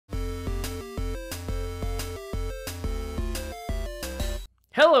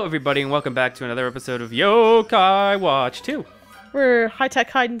Hello, everybody, and welcome back to another episode of Yokai Watch 2. We're high-tech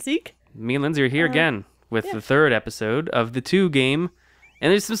hide-and-seek. Me and Lindsay are here again with the third episode of the 2 game,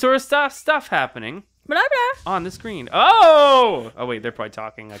 and there's some sort of stuff happening on the screen. Oh, wait, they're probably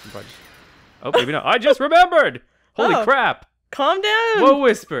talking. I can probably. Oh, maybe not. I just remembered. Holy crap! Calm down. Whoa,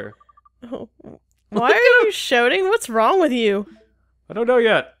 whisper. Oh. Why are you shouting? What's wrong with you? I don't know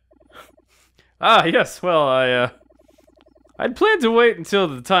yet. Yes. Well, I'd planned to wait until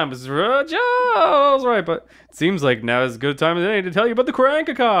the time was right, but it seems like now is as good a time as any to tell you about the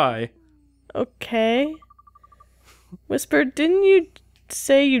Crankakai. Okay. Whisper, didn't you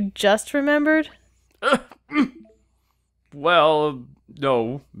say you just remembered? Well,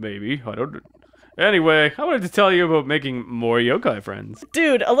 no, maybe. I don't. Anyway, I wanted to tell you about making more yokai friends.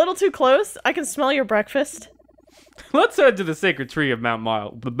 Dude, a little too close. I can smell your breakfast. Let's head to the sacred tree of Mount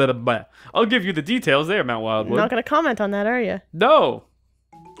Wildwood. I'll give you the details there, Mount Wildwood. You're not going to comment on that, are you? No.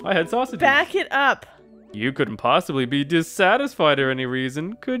 I had sausages. Back it up. You couldn't possibly be dissatisfied or any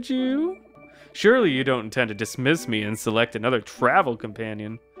reason, could you? Surely you don't intend to dismiss me and select another travel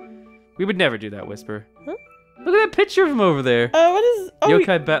companion. We would never do that, Whisper. Huh? Look at that picture of him over there. What is... Oh,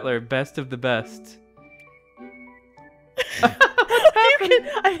 Yokai Butler, best of the best.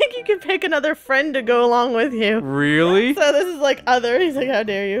 I think you can pick another friend to go along with you. Really? So this is like other. He's like, how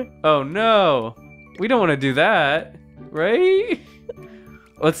dare you? Oh no. We don't want to do that, right?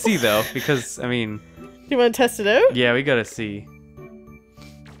 Let's see though, because, I mean... You want to test it out? Yeah, we gotta see.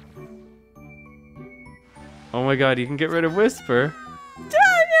 Oh my god, you can get rid of Whisper.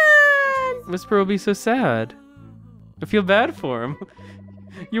 Buchinyan! Whisper will be so sad. I feel bad for him.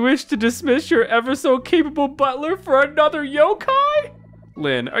 You wish to dismiss your ever so capable butler for another yokai?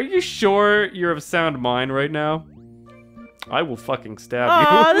 Lynn, are you sure you're of sound mind right now? I will fucking stab you.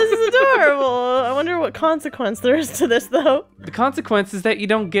 Aw, this is adorable. I wonder what consequence there is to this, though. The consequence is that you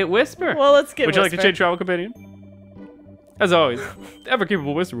don't get Whisper. Well, let's get Would you Whisper. like to change travel companion? As always, the ever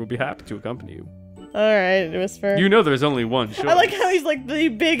capable Whisper will be happy to accompany you. Alright, Whisper. You know there's only one choice. I like how he's like the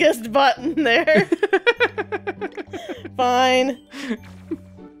biggest button there. Fine.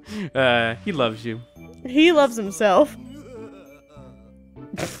 He loves you. He loves himself.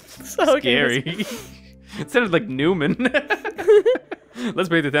 So Scary. It sounded like Newman. Let's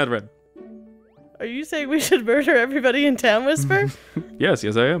break the town red. Are you saying we should murder everybody in town, Whisper? Yes,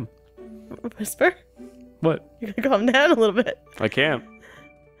 I am. Whisper? What? You gotta calm down a little bit. I can't.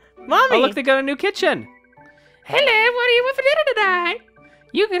 Mommy! Oh, look, they got a new kitchen. Hello, what do you want for dinner tonight?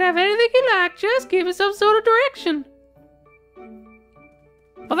 You can have anything you like, just give me some sort of direction.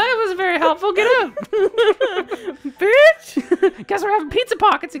 Well, that was very helpful. Get up. Bitch! Guess we're having pizza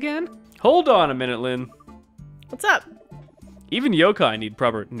pockets again. Hold on a minute, Lynn. What's up? Even yokai need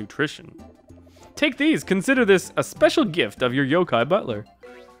proper nutrition. Take these. Consider this a special gift of your yokai butler.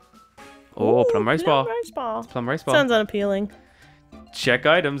 Oh, Ooh, plum rice ball. Rice ball. Plum rice ball. Sounds unappealing. Check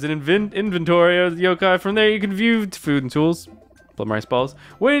items in inventory of the yokai. From there, you can view food and tools. Plum rice balls.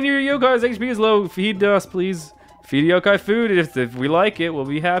 When your yokai's HP is low, feed us, please. Feed yokai food. If we like it, we'll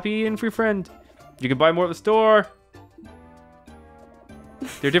be happy and free friend. You can buy more at the store.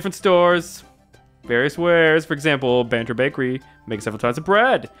 There are different stores. Various wares. For example, Banter Bakery makes several types of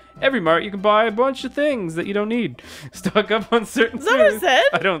bread. Every mart, you can buy a bunch of things that you don't need. Stock up on certain Is that what it foods. said?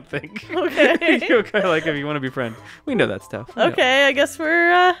 I don't think. Okay. Yokai, like, if you want to be friend. We know that stuff. We know. Okay, I guess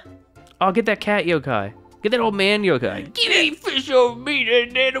we're, I'll get that cat yokai. Get that old man yokai. Give me fish over meat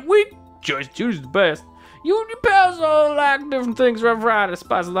and then a week. Just choose the best. You and your pals all like different things. Rough Rider,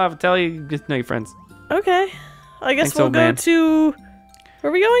 Spice of Life. I tell you, just know your friends. Okay. I guess Thanks, we'll old go man. to... Where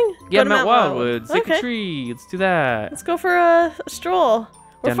are we going? Yeah, Go to Mount Wildwood. Sacred Okay. Tree. Let's do that. Let's go for a stroll.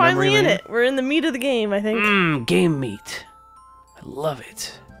 We're Down finally memory in lane? it. We're in the meat of the game, I think. Mmm, game meat. I love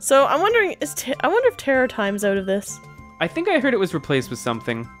it. So I'm wondering, I wonder if Terror Time's out of this. I think I heard it was replaced with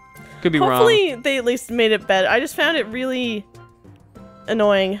something. Could be Hopefully they at least made it better. I just found it really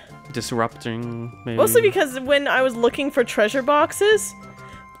annoying. wrong. Disrupting, maybe. Mostly because when I was looking for treasure boxes,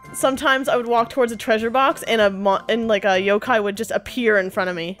 sometimes I would walk towards a treasure box and like a yokai would just appear in front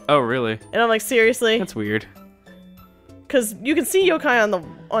of me. Oh, really? And I'm like, seriously? That's weird. Because you can see yokai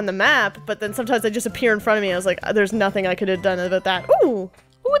on the map, but then sometimes they just appear in front of me. I was like, there's nothing I could have done about that. Ooh!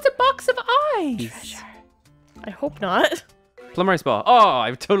 Oh, it's a box of eyes. Treasure. I hope not. Plum rice ball. Oh,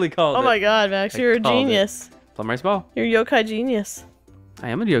 I've totally called it. Oh my god, Max, you're a called it. genius. Plum rice ball. You're a yokai genius. I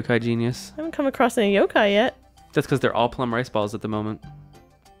am a yokai genius. I haven't come across any yokai yet. That's because they're all plum rice balls at the moment.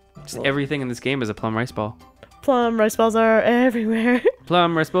 Just everything in this game is a plum rice ball. Plum rice balls are everywhere.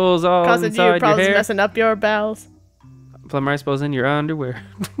 Plum rice balls all Causing inside you your problems hair. messing up your bowels. Plum rice balls in your underwear.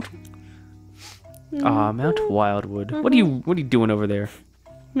 Ah, Mount Wildwood. What are you doing over there?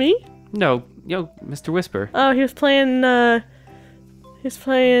 Me? No, Mr. Whisper. Oh, he was playing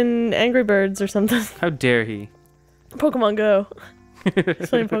Angry Birds or something. How dare he? Pokemon Go. He's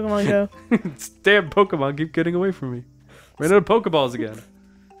playing Pokemon Go. Damn Pokemon keep getting away from me. Ran out of Pokeballs again.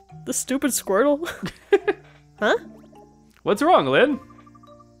 The stupid Squirtle. Huh? What's wrong, Lynn?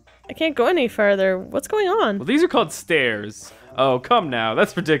 I can't go any further. What's going on? Well, these are called stairs. Oh, come now.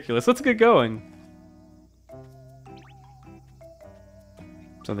 That's ridiculous. Let's get going.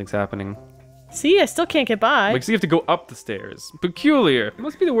 Something's happening. See, I still can't get by. Like, so you have to go up the stairs. Peculiar. It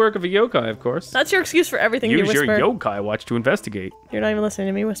must be the work of a yokai, of course. That's your excuse for everything, you Use Whisper. your yokai watch to investigate. You're not even listening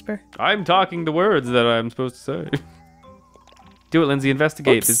to me, Whisper. I'm talking the words that I'm supposed to say. Do it, Lindsay.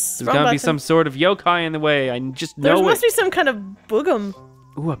 Investigate. Oops, There's wrong gotta be button. some sort of yokai in the way. I just know There it. must be some kind of boogum.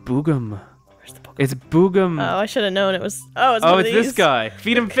 Ooh, a boogum. Where's the boogum? It's boogum. Oh, I should have known it was. Oh, it's Oh, one of it's this these. guy.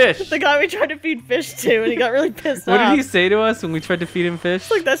 Feed him fish. The guy we tried to feed fish to, and he got really pissed What off. did he say to us when we tried to feed him fish?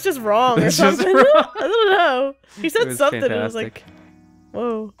 Like, that's just wrong or That's just something. wrong. I don't know. He It said was something, and I was fantastic. like,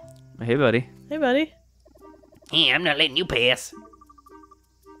 whoa. Hey, buddy. Hey, buddy. Hey, I'm not letting you pass.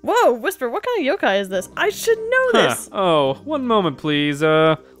 Whoa, Whisper, what kind of yokai is this? I should know Huh. this. Oh, one moment, please.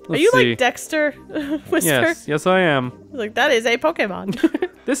 Are Let's you see. like Dexter, Whisper? Yes, I am. Like, that is a Pokemon.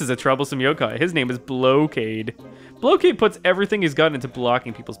 This is a troublesome yokai. His name is Blowcade. Blowcade puts everything he's got into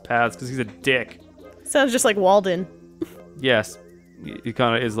blocking people's paths because he's a dick. Sounds just like Walden. Yes, he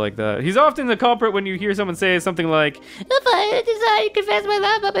kind of is like that. He's often the culprit when you hear someone say something like, If I desire to confess my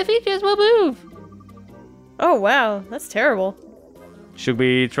love, but my features will move. Oh, wow. That's terrible. should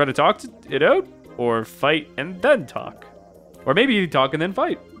we try to talk it out? Or fight and then talk? Or maybe talk and then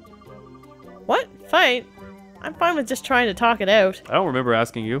fight. What? Fight? I'm fine with just trying to talk it out. I don't remember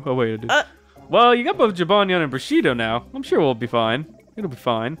asking you. Oh, wait, I did. Well, you got both Buchinyan and Bushido now. I'm sure we'll be fine. It'll be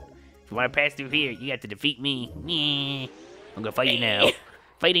fine. If you want to pass through here, you have to defeat me. Yeah. I'm gonna fight you now.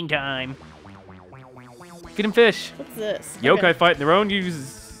 Fighting time. Feed him fish. What's this? Yokai Okay. fight in their own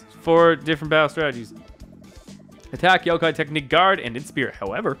use 4 different battle strategies. Attack, yokai technique, guard, and in spirit.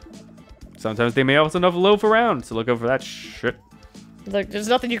 However, sometimes they may also enough loaf around, so look out for that shit. Like, there's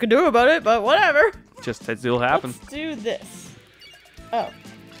nothing you can do about it, but whatever. Just it'll happen. Let's do this. Oh.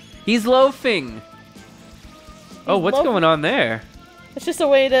 He's loafing. Oh, what's loafing. going on there? It's just a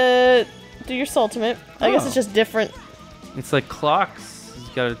way to do your ultimate. I guess Oh. it's just different. It's like clocks.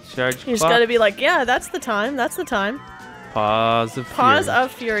 You gotta charge. You just gotta be like, yeah, that's the time. That's the time. Pause of Pause fury.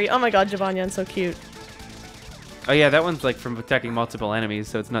 of fury. Oh my god, Buchinyan's so cute. Oh yeah, that one's like from attacking multiple enemies,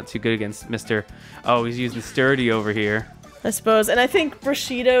 so it's not too good against Mr. Oh, he's using sturdy over here. I suppose. And I think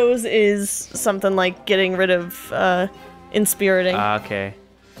Bushido's is something like getting rid of inspiriting. Okay.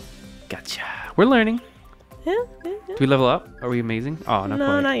 Gotcha. We're learning. Yeah, yeah, yeah. Do we level up? Are we amazing? Oh, not No,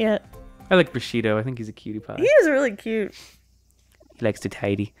 quite. not yet. I like Bushido. I think he's a cutie pie. He is really cute. He likes to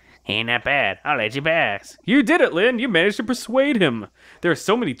tidy. Ain't that bad. I'll let you pass. You did it, Lynn. You managed to persuade him. There are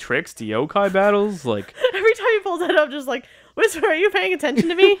so many tricks to yokai battles. Like, Every time he pulls that up, just like, Whisper, are you paying attention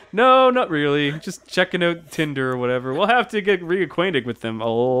to me? no, not really. Just checking out Tinder or whatever. We'll have to get reacquainted with them a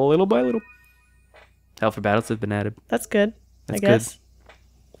little by little. Hell for battles have been added. That's good. That's I guess.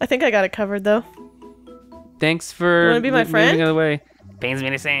 I think I got it covered though. Thanks for wanna be my friend? moving out of the way. Pains me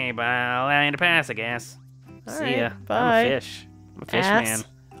to say, but I'll allow you to pass, I guess. All See right, ya. bye. I'm a fish. I'm a fish Ass. man.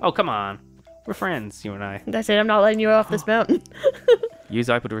 Oh, come on. We're friends, you and I. That's it. I'm not letting you off this mountain. Use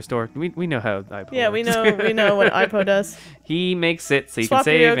IPO to restore. We know how IPO Yeah, we works. know what IPO does. He makes it so you Swap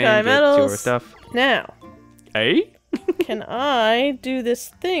can your save yokai and get your medals. stuff. Now, Hey? can I do this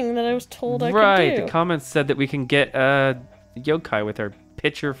thing that I was told I Right, could do? the comments said that we can get yokai with our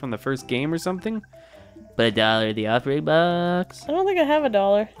picture from the first game or something. But $1 in the offering box. I don't think I have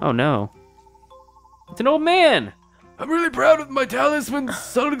 $1. Oh no. It's an old man! I'm really proud of my talisman. I'll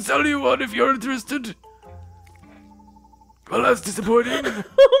sell you one if you're interested. Well, that's disappointing.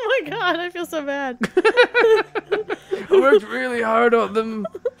 Oh my god, I feel so bad. I worked really hard on them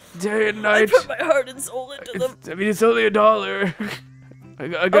day and I night. put my heart and soul into them. It's only $1.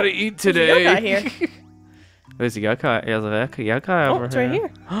 I gotta eat today. Yokai here. There's a yokai. There's a yokai Oh, over it's here.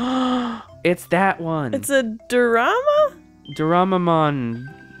 right here. It's that one. It's a Durama?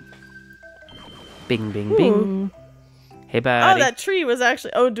 Duramamon. Bing, bing, bing. Hey, buddy. Oh, that tree was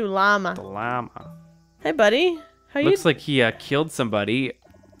actually... Oh, Dulama. The llama. Hey, buddy. How you... Looks like he killed somebody,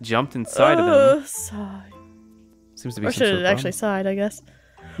 jumped inside of them. Sigh. Seems to be Or some should sort it of actually sighed, I guess.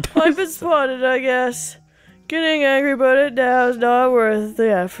 I've been spotted, I guess. Getting angry about it now is not worth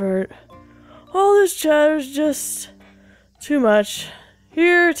the effort. All this chatter's just too much.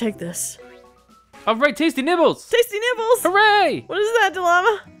 Here, take this. All right, tasty nibbles. Tasty nibbles! Hooray! What is that,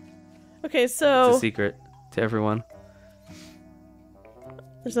 Dulama? Okay, It's so... a secret to everyone.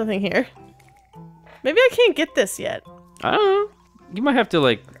 There's nothing here. Maybe I can't get this yet. I don't know. You might have to,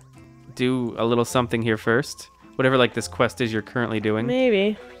 like, do a little something here first. Whatever, like, this quest is you're currently doing.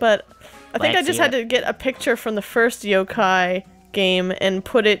 Maybe. But I think I Let's just see had to get a picture from the first yokai game and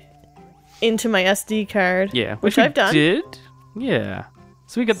put it into my SD card. Yeah. Which we I've done. did. Yeah.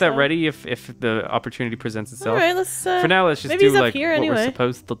 So we get that So- ready if the opportunity presents itself. Alright, let's... For now, let's just maybe do, he's up like, here what anyway. we're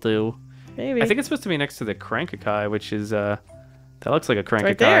supposed to do. Maybe. I think it's supposed to be next to the Crankakai, which is, that looks like a Crankakai.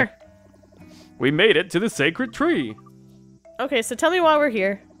 right there. We made it to the sacred tree. Okay, so tell me why we're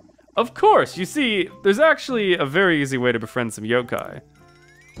here. Of course, you see, there's actually a very easy way to befriend some yokai.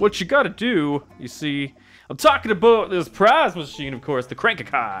 What you gotta do, you see, I'm talking about this prize machine, of course, the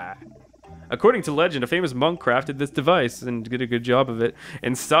Crankakai. According to legend, a famous monk crafted this device and did a good job of it.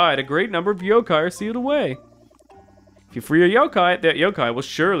 Inside, a great number of yokai are sealed away. If you free a yokai, that yokai will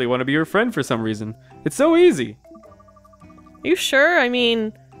surely want to be your friend for some reason. It's so easy. Are you sure? I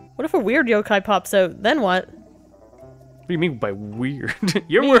mean, what if a weird yokai pops out? Then what? What do you mean by weird?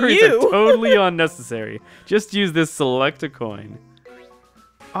 Your Me, worries you. are totally unnecessary. Just use this select a coin.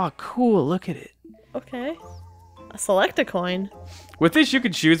 Oh, cool. Look at it. Okay. Select a coin. With this, you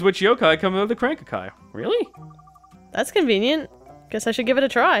can choose which yokai come out of the Crankakai. Really? That's convenient. Guess I should give it a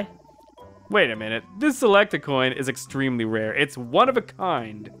try. Wait a minute. This select a coin is extremely rare. It's one of a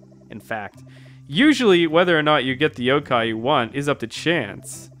kind, in fact. Usually, whether or not you get the yokai you want is up to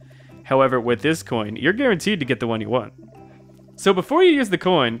chance. However, with this coin, you're guaranteed to get the one you want. So before you use the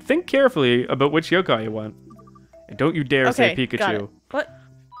coin, think carefully about which yokai you want. And don't you dare say Okay, got it. Pikachu. What?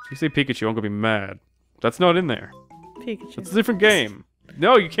 If you say Pikachu, I'm gonna be mad. That's not in there. Pikachu. It's a different game.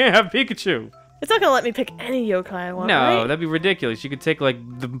 No, you can't have Pikachu. It's not gonna let me pick any yokai I want, No, right? that'd be ridiculous. You could take, like,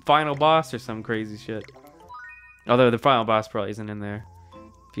 the final boss or some crazy shit. Although the final boss probably isn't in there.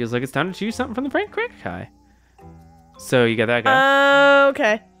 Feels like it's time to choose something from the Crankakai. So you got that guy.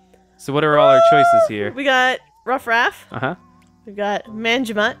 Okay. So what are all our choices here? We got Rough Raff. Uh-huh. We got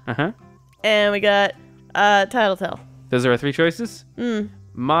Manjimut. Uh-huh. And we got Tattletale. Those are our three choices?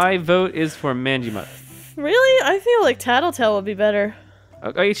 My vote is for Manjimut. Really? I feel like Tattletale would be better.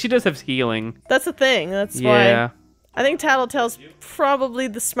 Okay, she does have healing. That's the thing. That's Yeah. why. I think Tattletale's probably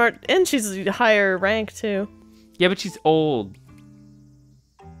the smart, and she's a higher rank too. Yeah, but she's old.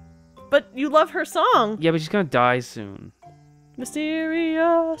 But you love her song. Yeah, but she's gonna die soon.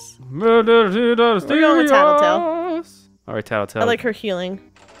 Mysterious. We're going with Tattletale. Alright, Tattletale. I like her healing.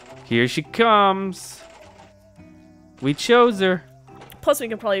 Here she comes. We chose her. Plus, we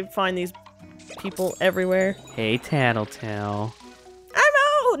can probably find these people everywhere. Hey, Tattletale. I'm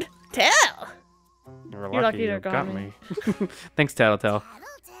old. Tell. You're lucky you to got got me. Thanks, Tattletale.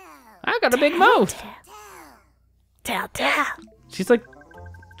 I got a big mouth. Tell. She's like,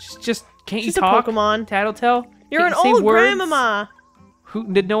 she's just, can't She's you a talk? Pokemon. Tattletale? You're Can't an you say old words? grandmama.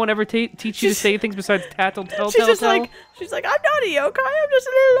 Who did no one ever teach you to She's- say things besides Tattletale? She's just like, I'm not a yokai. I'm just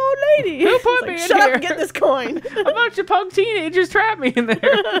a little old lady. Who put It's me like, in Shut up here? and get this coin. a bunch of punk teenagers trapped me in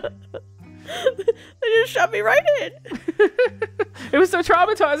there. They just shoved me right in. It was so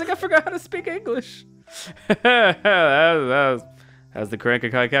traumatizing. I forgot how to speak English. Has the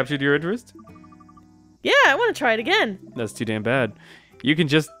Crankakai captured your interest? Yeah, I want to try it again. That's too damn bad. You can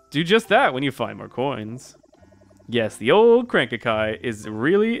just do just that when you find more coins. Yes, the old Crankakai is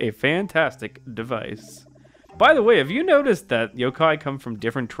really a fantastic device. By the way, have you noticed that yokai come from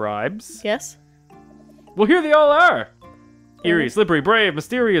different tribes? Yes. Well, here they all are. Eerie, slippery, brave,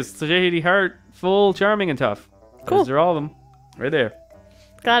 mysterious, shady, heartful, charming, and tough. Cool. Those are all of them. Right there.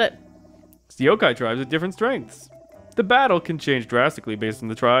 Got it. It's the yokai tribes with different strengths. The battle can change drastically based on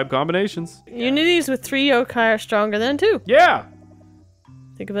the tribe combinations. Unities with 3 yokai are stronger than 2. Yeah!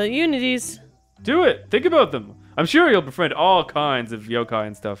 Think about unities. Do it! Think about them. I'm sure you'll befriend all kinds of yokai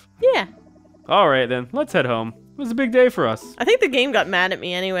and stuff. Yeah. Alright then, let's head home. It was a big day for us. I think the game got mad at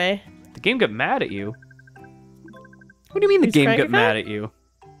me anyway. The game got mad at you? What do you mean the Use game got Crankakai? mad at you?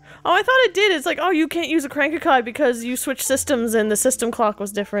 Oh, I thought it did. It's like, oh, you can't use a Crankakai because you switched systems and the system clock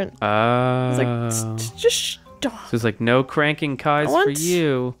was different. Oh. It's like, just stop. So it's like no cranking kais for want-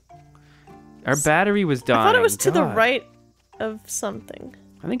 you. Our battery was dying. I thought it was to the God. right of something.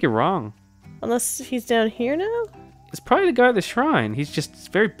 I think you're wrong. Unless he's down here now? It's probably the guy at the shrine. He's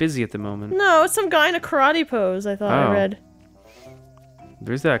just very busy at the moment. No, it's some guy in a karate pose, I thought I Oh. read.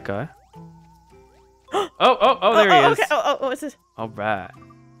 There's that guy. oh, there he is. Okay. Oh, what's this? All right.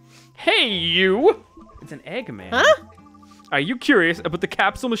 Hey, you! It's an Eggman. Huh? Are you curious about the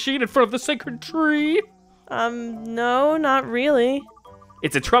capsule machine in front of the sacred tree? No, not really.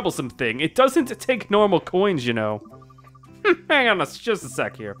 It's a troublesome thing. It doesn't take normal coins, you know. Hang on just a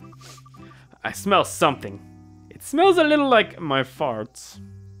sec here. I smell something. It smells a little like my farts.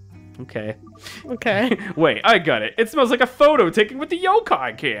 Okay. Okay. Wait, I got it. It smells like a photo taken with the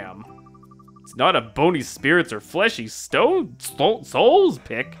yokai cam. It's not a Bony Spirits or Fleshy Souls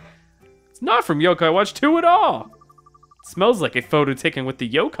pic. It's not from Yokai Watch 2 at all. It smells like a photo taken with the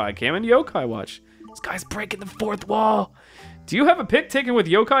yokai cam and YouKai Watch. This guy's breaking the fourth wall. Do you have a pic taken with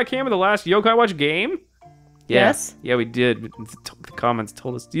yokai cam in the last YouKai Watch game? Yeah. Yes. Yeah, we did. The comments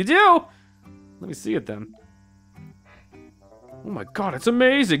told us. You do? Let me see it then. Oh my god, it's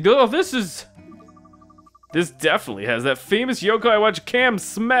amazing. Oh, this definitely has that famous YouKai Watch cam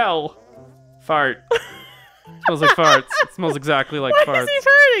smell. Fart. Smells like farts. It smells exactly like Why farts. is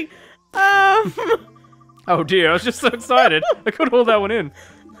he farting? Oh dear, I was just so excited. I couldn't hold that one in.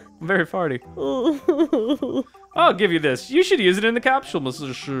 I'm very farty. I'll give you this. You should use it in the capsule,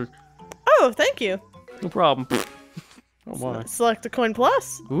 Mr. Shu. Oh, thank you. No problem. Oh my. Select a coin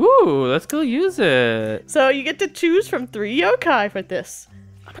plus. Ooh, let's go use it. So you get to choose from 3 yokai for this.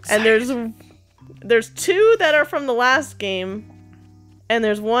 I'm excited. And there's 2 that are from the last game, and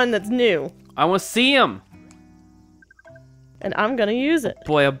there's 1 that's new. I want to see him. And I'm gonna use it.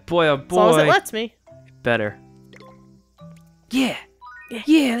 Boy, oh boy, oh boy. As long as it lets me. Better. Yeah.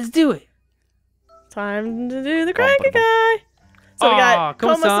 Yeah, let's do it. Time to do the cranky guy. So we got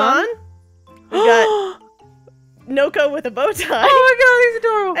Komasan. We got Noko with a bow tie. Oh my god, he's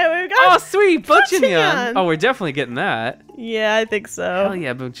adorable. And we've got Oh, sweet. Buchinyan. Buchinyan. Oh, we're definitely getting that. Yeah, I think so. Hell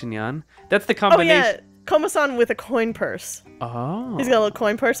yeah, Buchinyan. That's the Oh combination. yeah, Komasan with a coin purse. Oh. He's got a little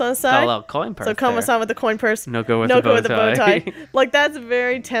coin purse on his Got side. a little coin purse So Komasan with the coin purse. Noko with Noko the bow tie. Like, that's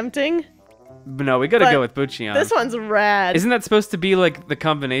very tempting. But no, we gotta But go with Buchinyan. This one's rad. Isn't that supposed to be like the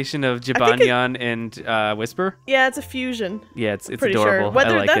combination of Jibanyan and Whisper? Yeah, it's a fusion. Yeah, it's Pretty adorable. sure.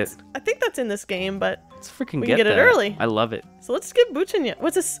 Whether I like that's, it. I think that's in this game, but Let's freaking we get can get it that. early. I love it. so let's give Buchinyan.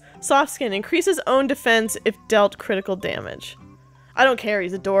 What's this? Soft skin increases own defense if dealt critical damage. I don't care.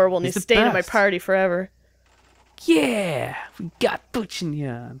 He's adorable and He's he's the staying in my best. party forever. Yeah, we got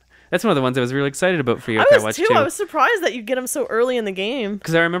Buchinyan. That's one of the ones I was really excited about for I Yokai was Watch too. 2. I was surprised that you get him so early in the game.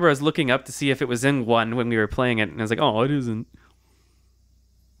 Because I remember I was looking up to see if it was in 1 when we were playing it, and I was like, oh, it isn't.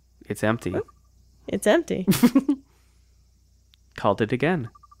 It's empty. It's empty. Called it again.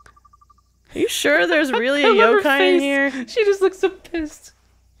 Are you sure there's really a I love her yokai in face. here? She just looks so pissed.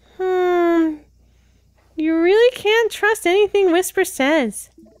 You really can't trust anything Whisper says.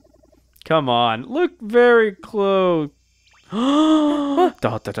 Come on, look very close. Da,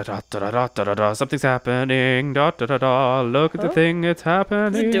 da, da, da, da, da, da, da, da. Something's happening. Da, da, da, da. Look at the thing, it's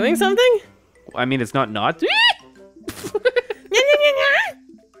happening. Is it doing something? I mean, it's not.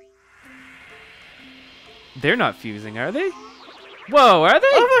 They're not fusing, are they? Whoa, are they?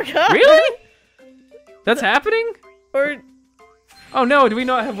 Oh my god! Really? That's happening? Or Oh no, do we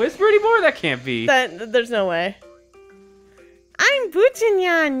not have Whisper anymore? That can't be. that? There's no way. I'm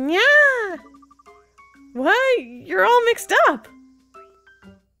Buchinyan, yeah. What? You're all mixed up.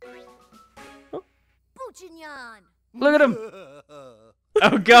 Buchinyan. Look at him.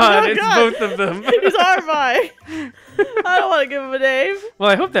 Oh god, Oh, it's God. both of them. He's horrifying. I don't want to give him a name. Well,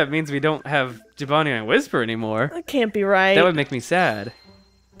 I hope that means we don't have Jibani and Whisper anymore. That can't be right. That would make me sad.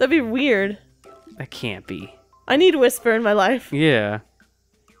 That'd be weird. That can't be. I need Whisper in my life. Yeah.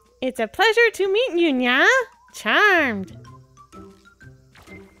 It's a pleasure to meet you, Nya. Charmed.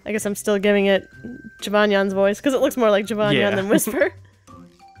 I guess I'm still giving it Jibanyan's voice because it looks more like Jibanyan Yeah. than Whisper.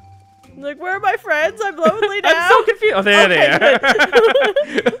 Like, where are my friends? I'm lonely now. I'm so confused. Oh, there they Okay,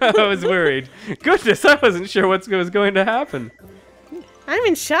 are. I was worried. Goodness, I wasn't sure what was going to happen. I'm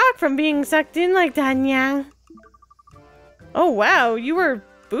in shock from being sucked in like that, Nya. Oh, wow. You were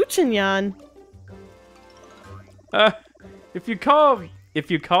Buchinyan. If you call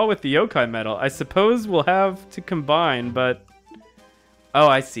with the yokai medal, I suppose we'll have to combine, but oh,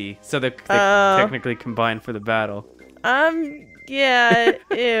 I see. So they technically combine for the battle. Yeah,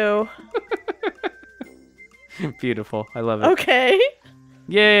 ew. Beautiful. I love it. Okay.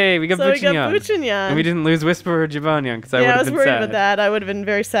 Yay, we got So we got Buchinyan. Buchinyan. And we didn't lose Whisper or Jibanyan because I would Yeah, I have was been worried sad. about that. I would have been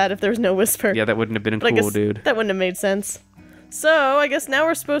very sad if there was no Whisper. Yeah, that wouldn't have been But I cool, guess dude. that wouldn't have made sense. So, I guess now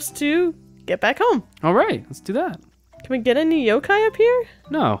we're supposed to get back home. All right, let's do that. Can we get any yokai up here?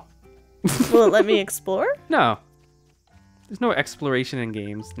 No. Will it let me explore? No. There's no exploration in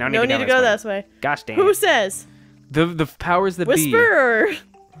games. Now I No need to go this way. Gosh dang. Who says? The powers that be. Whisper or...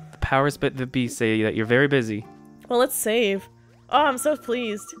 The powers that be say that you're very busy. Well, let's save. Oh, I'm so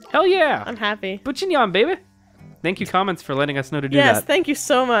pleased. Hell yeah. I'm happy. Buchinyan, baby. Thank you, comments, for letting us know to do Yes, that. thank you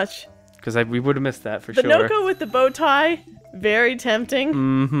so much. Because we would have missed that for The sure. Noko with the bow tie, very tempting.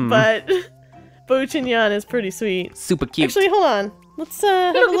 Mm-hmm. But Buchinyan is pretty sweet. Super cute. Actually, hold on. Let's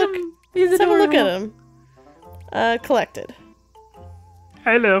have a look. Him. He's Let's have a look at adorable. him. Collected.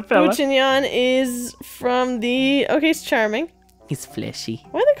 Hello, fella. Buchinyan is from the... Okay, he's charming. He's fleshy.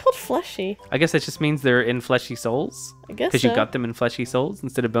 Why are they called fleshy? I guess that just means they're in Fleshy Souls. I guess Because so. you got them in Fleshy Souls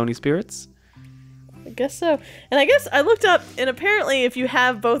instead of Bony Spirits. I guess so. And I guess I looked up, and apparently if you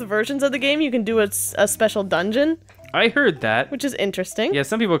have both versions of the game, you can do a special dungeon, I heard that. which is interesting. Yeah,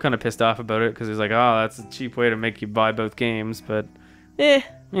 some people are kind of pissed off about it because it's like, oh, that's a cheap way to make you buy both games, but... Eh.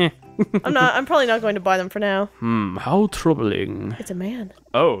 Eh. I'm probably not going to buy them for now. How troubling. It's a man.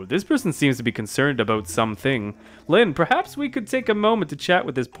 Oh, this person seems to be concerned about something. Lynn, perhaps we could take a moment to chat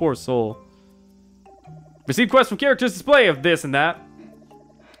with this poor soul. Receive quests from characters display of this and that.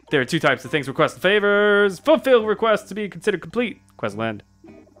 There are 2 types of things: requests and favors. Fulfill requests to be considered complete. Quest will end.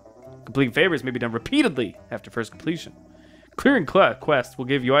 Complete favors may be done repeatedly after first completion. Clearing quests will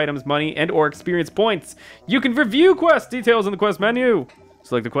give you items, money, and or experience points. You can review quest details in the quest menu.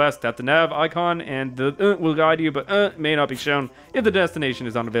 Select the quest, tap the nav icon, and the will guide you, but may not be shown if the destination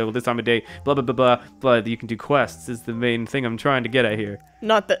is unavailable this time of day. Blah, blah, blah, blah, blah. You can do quests is the main thing I'm trying to get at here.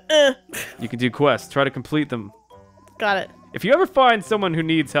 Not the You can do quests. Try to complete them. Got it. If you ever find someone who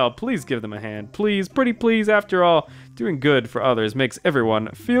needs help, please give them a hand. Please, pretty please. After all, doing good for others makes everyone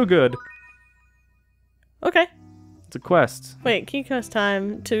feel good. Okay. It's a quest. Wait, key quest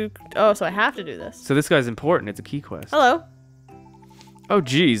time to... Oh, so I have to do this. So this guy's important. It's a key quest. Hello. Oh,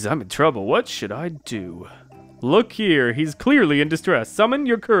 geez, I'm in trouble. What should I do? Look here. He's clearly in distress. Summon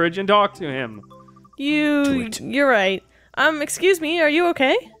your courage and talk to him. You're right. Excuse me, are you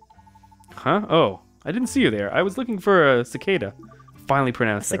okay? Huh? Oh, I didn't see you there. I was looking for a cicada. Finally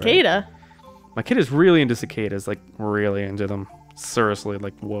pronounced that right. Cicada? My kid is really into cicadas, like really into them. Seriously,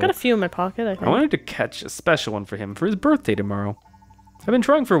 like whoa. Got a few in my pocket, I think. I wanted to catch a special one for him for his birthday tomorrow. I've been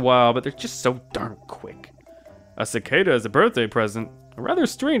trying for a while, but they're just so darn quick. A cicada as a birthday present. A rather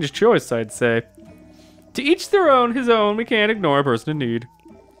strange choice, I'd say. To each their own, his own. We can't ignore a person in need.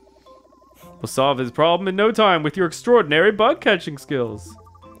 We'll solve his problem in no time with your extraordinary bug catching skills.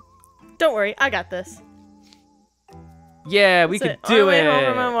 Don't worry, I got this. Yeah, we could do On the way it. home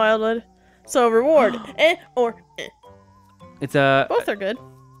from Mount Wildwood. So reward, or It's a both are good.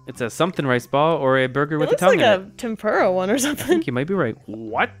 It's a something rice ball or a burger It with a looks tongue like in a it. tempura one or I something. think you might be right.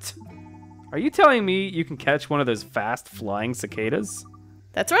 What? Are you telling me you can catch one of those fast flying cicadas?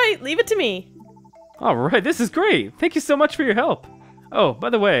 That's right. Leave it to me. All right, this is great. Thank you so much for your help. Oh, by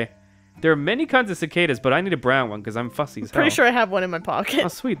the way, there are many kinds of cicadas, but I need a brown one because I'm fussy as hell. Pretty sure I have one in my pocket. Oh,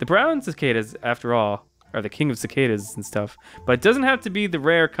 sweet. The brown cicadas, after all, are the king of cicadas and stuff. But it doesn't have to be the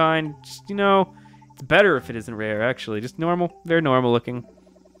rare kind. Just, you know, it's better if it isn't rare, actually. Just normal. Very normal looking.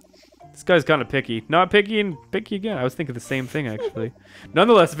 This guy's kind of picky. Not picky and picky again. I was thinking the same thing, actually.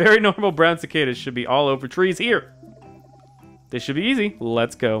 Nonetheless, very normal brown cicadas should be all over trees here. This should be easy.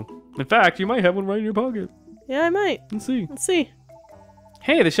 Let's go. In fact, you might have one right in your pocket. Yeah, I might. Let's see. Let's see.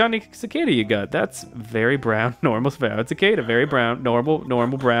 Hey, the shiny cicada you got. That's very brown, normal brown cicada. Very brown,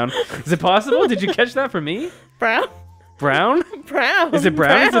 normal brown. Is it possible? Did you catch that for me? Brown? Brown? Brown. Is it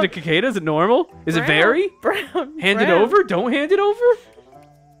brown? Is it a cicada? Is it normal? Is it very? Brown. Hand it brown. over? Don't hand it over?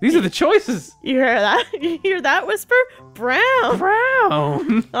 These are the choices. You hear that? You hear that whisper? Brown.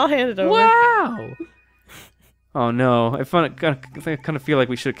 Brown. I'll hand it over. Wow. Oh no, I kind of feel like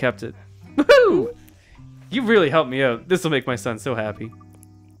we should have kept it. Woohoo! You really helped me out. This will make my son so happy.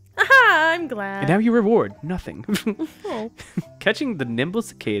 Aha, I'm glad. And now your reward, nothing. Oh. Catching the nimble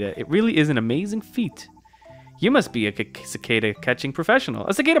cicada, it really is an amazing feat. You must be a cicada catching professional.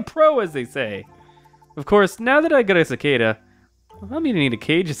 A cicada pro, as they say. Of course, now that I got a cicada, I'm gonna need a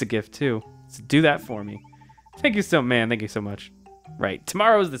cage as a gift too. So do that for me. Thank you so much. Right,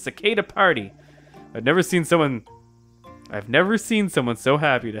 tomorrow's the cicada party. I've never seen someone so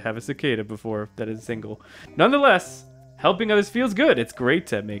happy to have a cicada before that is single. Nonetheless, helping others feels good. It's great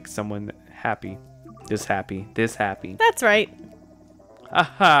to make someone happy. This happy. That's right.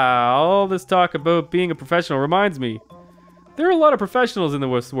 Aha, all this talk about being a professional reminds me. There are a lot of professionals in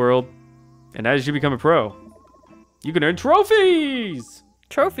this world. And as you become a pro, you can earn trophies!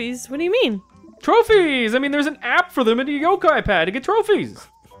 Trophies? What do you mean? Trophies! I mean, there's an app for them in your Yokai pad to get trophies.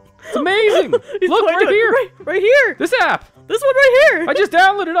 It's amazing. Look, right here. Right here. This app. This one right here. I just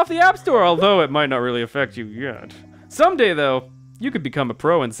downloaded it off the App Store, although it might not really affect you yet. Someday, though, you could become a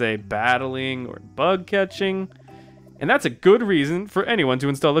pro in, say, battling or bug catching. And that's a good reason for anyone to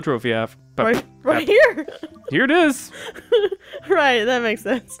install the trophy app. Right here. Here it is. Right, that makes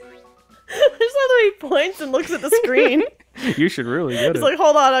sense. I just love the way he points and looks at the screen. You should really get He's it. like,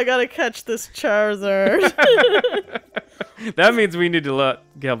 hold on, I gotta catch this Charizard. That means we need to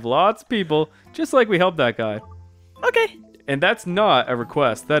have lots of people, just like we helped that guy. Okay. And that's not a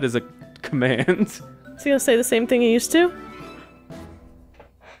request. That is a command. Is he gonna say the same thing he used to?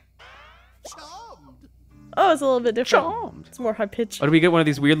 Oh, it's a little bit different. Charmed. It's more high pitched. Oh, do we get one of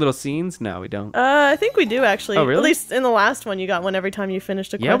these weird little scenes? No, we don't. I think we do actually. Oh, really? At least in the last one, you got one every time you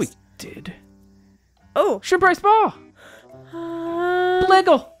finished a quest. Yeah, we did. Oh. Shrimp rice ball.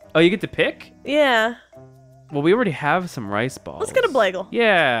 Blaggle. Oh, you get to pick? Yeah. Well, we already have some rice balls. Let's get a Blaggle.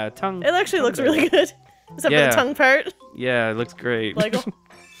 Yeah, tongue. It actually looks really good. Except for Yeah. the tongue part. Yeah, it looks great. Blaggle.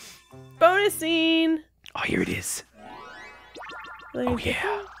 Bonus scene. Oh, here it is. Oh,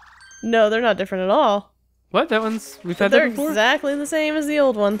 yeah. No, they're not different at all. What? That one's... We've had They're that before? exactly the same as the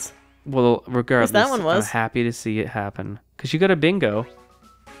old ones. Well, regardless, that one was. I'm happy to see it happen. Because you got a bingo,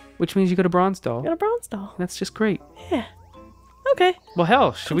 which means you got a bronze doll. Got a bronze doll. That's just great. Yeah. Okay. Well,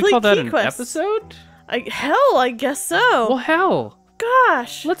 hell, should we Complete call that key an quests. episode? Hell, I guess so. Well, hell.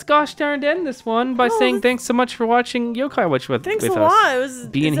 Gosh. Let's gosh darn end this one by saying thanks so much for watching YouKai Watch with Thanks us. a lot. It was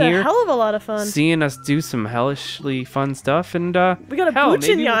Being it's here, a hell of a lot of fun. Seeing us do some hellishly fun stuff, and We got a hell, maybe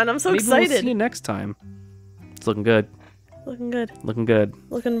Buchinyan. I'm so maybe excited. We'll see you next time. It's looking good. Looking good. Looking good.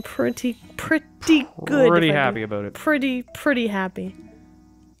 Looking pretty good. Pretty if I happy do- about it. Pretty happy.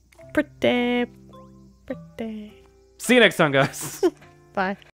 Pretty. See you next time, guys.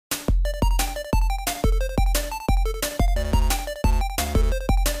 Bye.